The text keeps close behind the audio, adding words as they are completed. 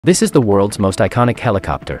This is the world's most iconic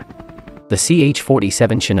helicopter, the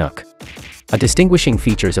CH-47 Chinook. A distinguishing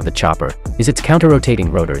features of the chopper is its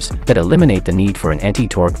counter-rotating rotors that eliminate the need for an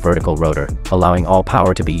anti-torque vertical rotor, allowing all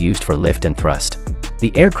power to be used for lift and thrust.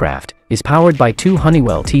 The aircraft is powered by two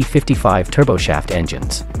Honeywell T55 turboshaft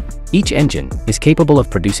engines. Each engine is capable of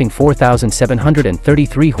producing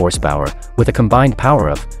 4,733 horsepower with a combined power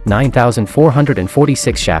of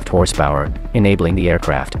 9,446 shaft horsepower, enabling the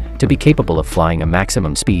aircraft to be capable of flying a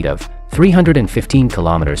maximum speed of 315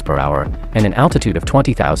 km per hour and an altitude of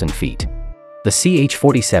 20,000 feet. The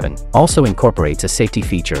CH-47 also incorporates a safety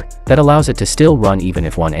feature that allows it to still run even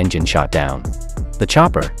if one engine shot down. The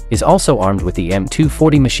chopper is also armed with the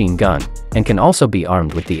M240 machine gun and can also be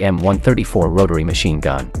armed with the M134 rotary machine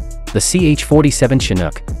gun. The CH-47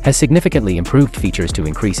 Chinook has significantly improved features to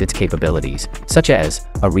increase its capabilities, such as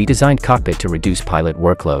a redesigned cockpit to reduce pilot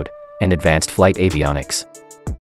workload and advanced flight avionics.